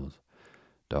wolves,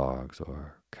 dogs,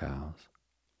 or cows.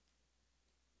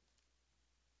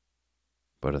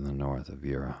 But in the north of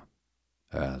Europe,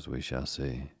 as we shall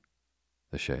see,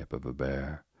 the shape of a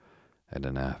bear, and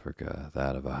in Africa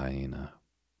that of a hyena,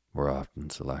 were often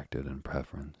selected in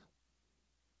preference.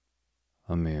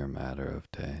 A mere matter of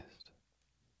taste.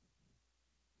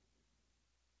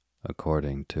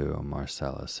 According to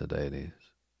Marcellus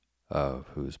Sadates, of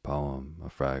whose poem a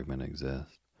fragment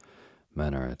exists,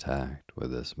 men are attacked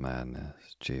with this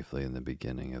madness chiefly in the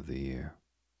beginning of the year.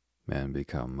 Men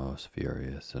become most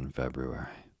furious in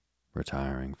February,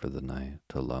 retiring for the night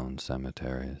to lone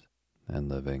cemeteries and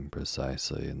living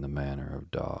precisely in the manner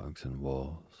of dogs and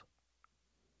wolves.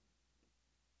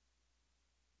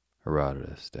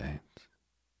 Herodotus states,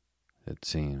 "It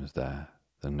seems that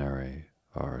the Nuri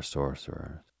are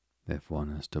sorcerers, if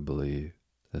one is to believe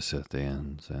the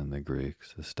Scythians and the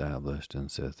Greeks established in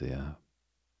Scythia,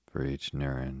 for each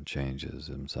Nurian changes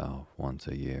himself once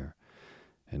a year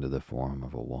into the form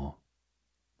of a wolf,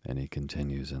 and he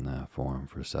continues in that form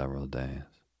for several days,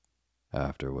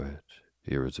 after which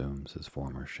he resumes his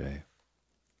former shape."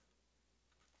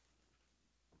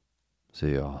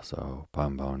 See also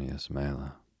Pomponius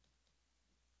Mela.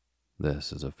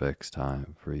 This is a fixed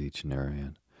time for each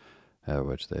Nurian, at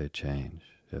which they change,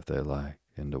 if they like,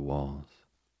 into wolves,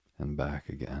 and back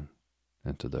again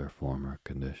into their former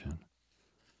condition.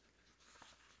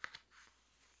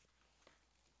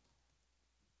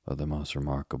 But the most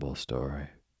remarkable story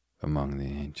among the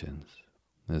ancients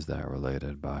is that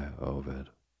related by Ovid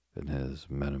in his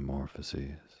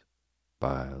Metamorphoses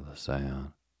by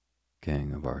Lycaon,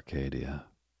 king of Arcadia,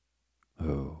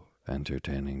 who,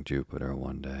 entertaining Jupiter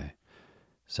one day,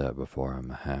 set before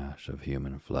him a hash of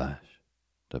human flesh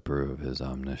to prove his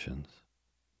omniscience,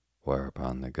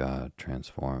 whereupon the god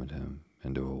transformed him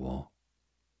into a wolf.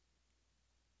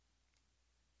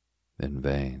 In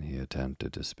vain he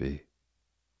attempted to speak.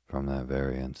 From that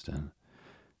very instant,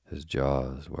 his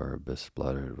jaws were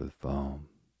bespluttered with foam,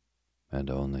 and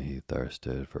only he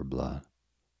thirsted for blood,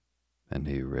 and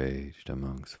he raged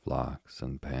amongst flocks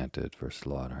and panted for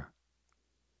slaughter.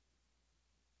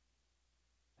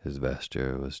 His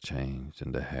vesture was changed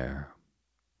into hair,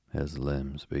 his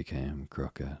limbs became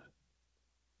crooked,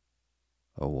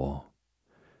 a wolf.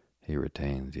 He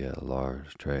retains yet a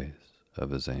large trace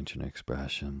of his ancient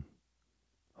expression.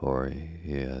 Hoary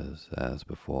he is as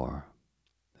before,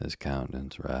 his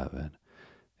countenance ravid,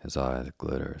 his eyes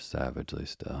glitter savagely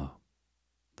still,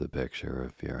 the picture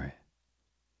of fury.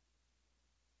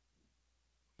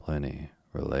 Pliny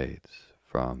relates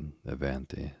from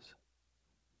Evantes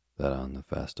that on the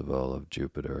festival of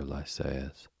Jupiter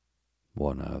Lycaeus,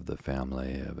 one of the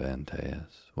family of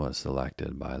Antaeus was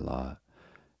selected by lot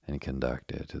and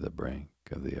conducted to the brink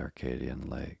of the Arcadian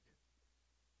lake.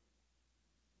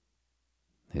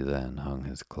 He then hung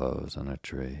his clothes on a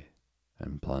tree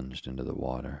and plunged into the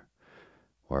water,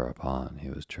 whereupon he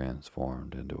was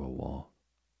transformed into a wolf.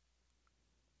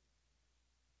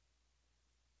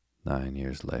 9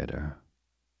 years later,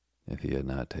 if he had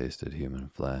not tasted human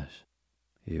flesh,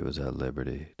 he was at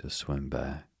liberty to swim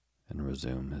back and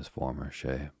resume his former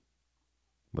shape,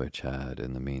 which had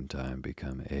in the meantime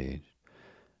become aged,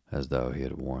 as though he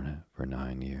had worn it for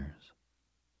 9 years.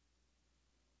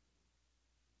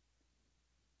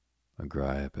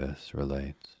 Agrippus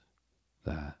relates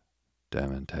that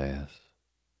Demetrius,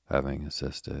 having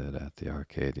assisted at the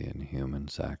Arcadian human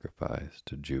sacrifice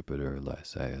to Jupiter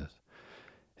Lycaeus,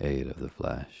 ate of the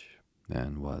flesh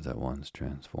and was at once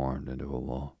transformed into a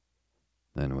wolf,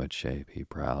 in which shape he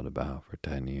prowled about for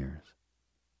 10 years,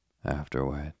 after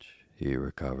which he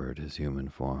recovered his human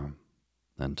form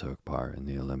and took part in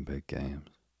the Olympic Games.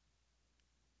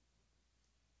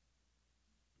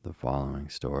 The following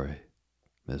story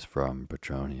is from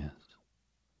Petronius.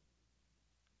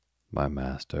 My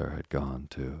master had gone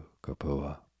to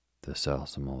Capua to sell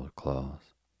some old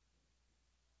clothes.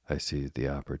 I seized the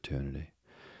opportunity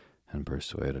and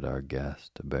persuaded our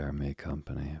guest to bear me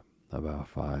company about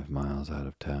 5 miles out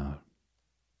of town,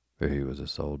 for he was a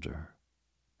soldier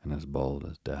and as bold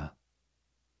as death.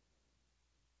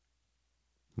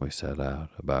 We set out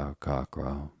about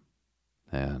cockcrow,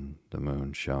 and the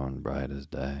moon shone bright as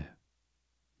day,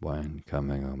 when,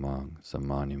 coming among some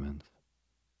monuments,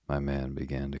 my man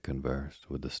began to converse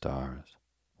with the stars,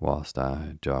 whilst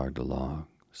I jogged along,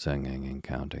 singing and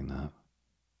counting them.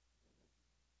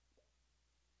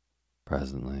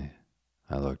 Presently,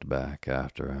 I looked back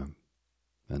after him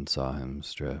and saw him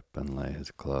strip and lay his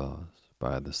clothes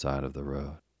by the side of the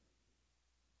road.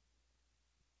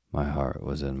 My heart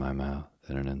was in my mouth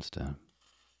in an instant.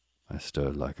 I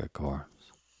stood like a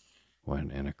corpse,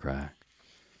 when in a crack,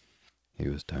 he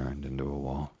was turned into a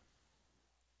wolf.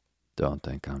 Don't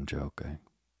think I'm joking.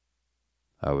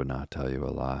 I would not tell you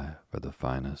a lie for the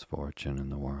finest fortune in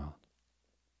the world.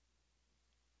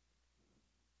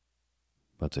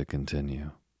 But to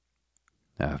continue,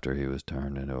 after he was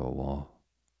turned into a wolf,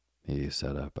 he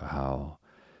set up a howl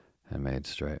and made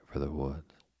straight for the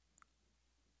woods.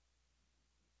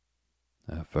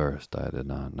 At first I did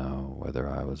not know whether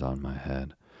I was on my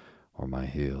head or my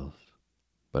heels,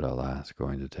 but at last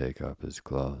going to take up his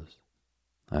clothes,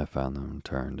 I found them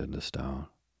turned into stone.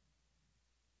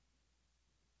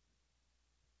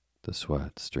 The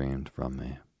sweat streamed from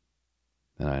me,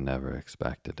 and I never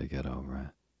expected to get over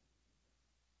it.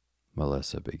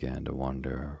 Melissa began to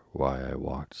wonder why I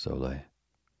walked so late.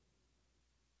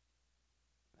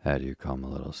 Had you come a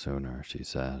little sooner, she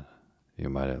said, you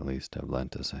might at least have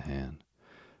lent us a hand,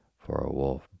 for a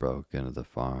wolf broke into the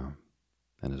farm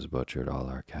and has butchered all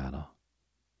our cattle.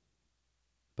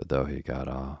 But though he got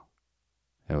off,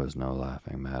 it was no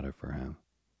laughing matter for him,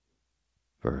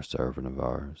 for a servant of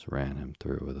ours ran him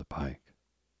through with a pike.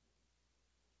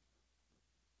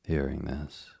 Hearing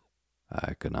this,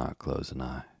 I could not close an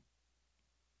eye,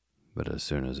 but as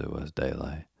soon as it was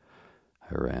daylight,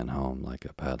 I ran home like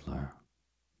a peddler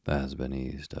that has been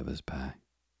eased of his pack.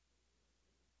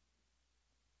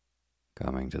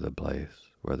 Coming to the place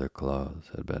where the clothes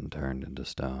had been turned into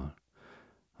stone,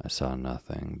 I saw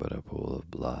nothing but a pool of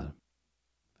blood,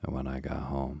 and when I got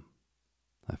home,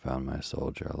 I found my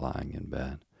soldier lying in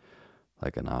bed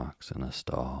like an ox in a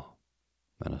stall,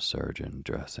 and a surgeon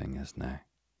dressing his neck.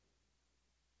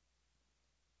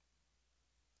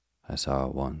 I saw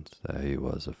at once that he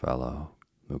was a fellow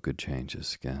who could change his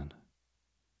skin,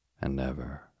 and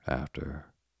never after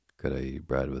could I eat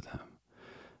bread with him,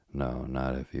 no,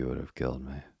 not if he would have killed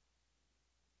me.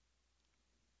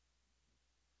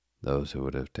 Those who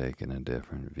would have taken a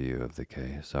different view of the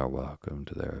case are welcome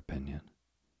to their opinion.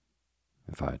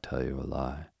 If I tell you a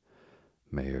lie,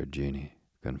 may your genie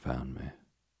confound me.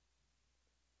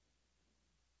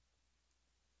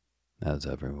 As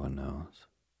everyone knows,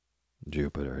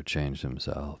 Jupiter changed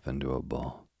himself into a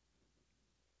bull.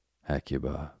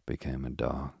 Hecuba became a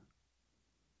dog.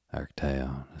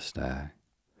 Actaeon a stag.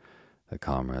 The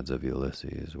comrades of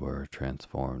Ulysses were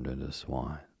transformed into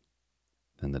swine.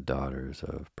 and the daughters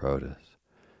of Protus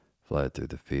fled through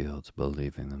the fields,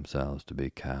 believing themselves to be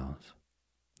cows,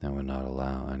 and would not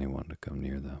allow anyone to come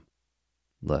near them,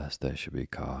 lest they should be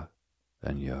caught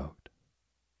and yoked.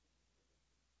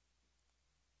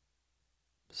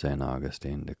 St.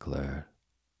 Augustine declared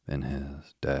in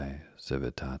his De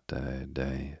Civitate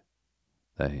Dei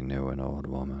that he knew an old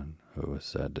woman who was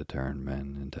said to turn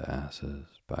men into asses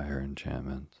by her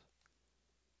enchantments.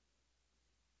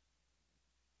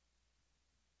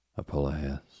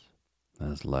 Apuleius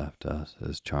has left us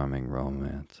his charming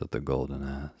romance of the Golden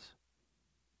Ass,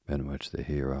 in which the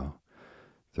hero,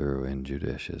 through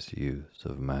injudicious use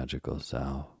of magical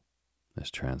salve,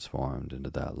 is transformed into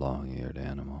that long-eared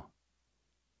animal.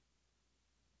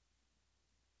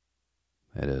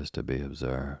 It is to be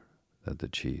observed that the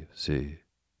chief seat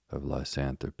of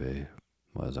lycanthropy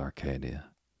was Arcadia,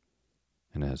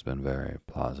 and it has been very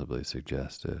plausibly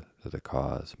suggested that the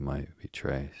cause might be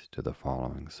traced to the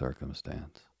following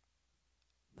circumstance.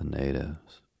 The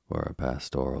natives were a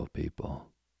pastoral people,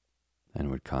 and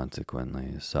would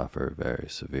consequently suffer very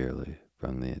severely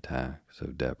from the attacks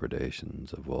of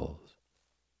depredations of wolves.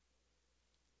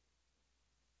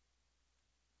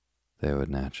 They would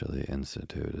naturally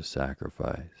institute a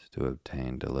sacrifice to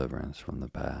obtain deliverance from the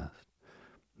past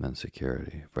and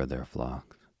security for their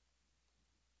flocks.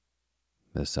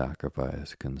 This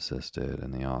sacrifice consisted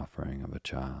in the offering of a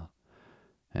child,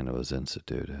 and it was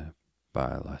instituted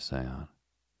by Lycaon.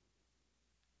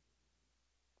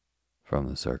 From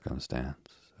the circumstance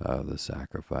of the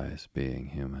sacrifice being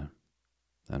human,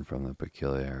 and from the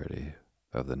peculiarity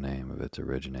of the name of its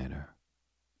originator,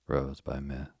 rose by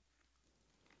myth.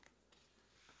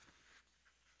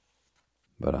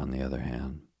 But on the other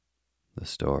hand, the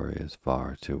story is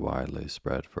far too widely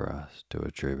spread for us to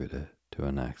attribute it to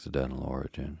an accidental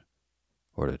origin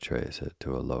or to trace it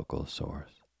to a local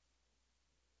source.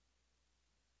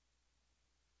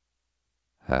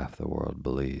 Half the world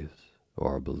believes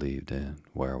or believed in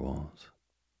werewolves,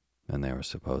 and they were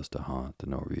supposed to haunt the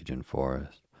Norwegian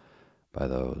forest by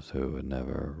those who had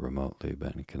never remotely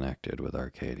been connected with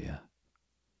Arcadia,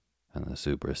 and the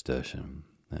superstition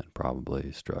had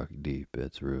probably struck deep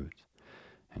its roots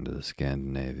into the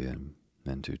Scandinavian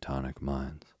and Teutonic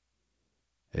minds,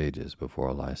 ages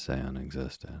before Lycaon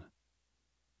existed,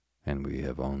 and we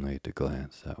have only to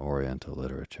glance at Oriental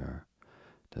literature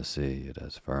to see it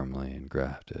as firmly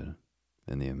engrafted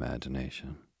in the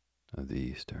imagination of the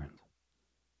Easterns.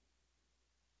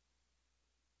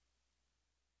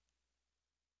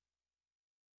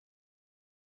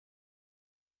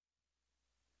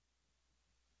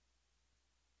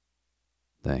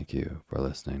 Thank you for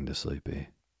listening to Sleepy.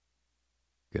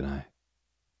 Good night.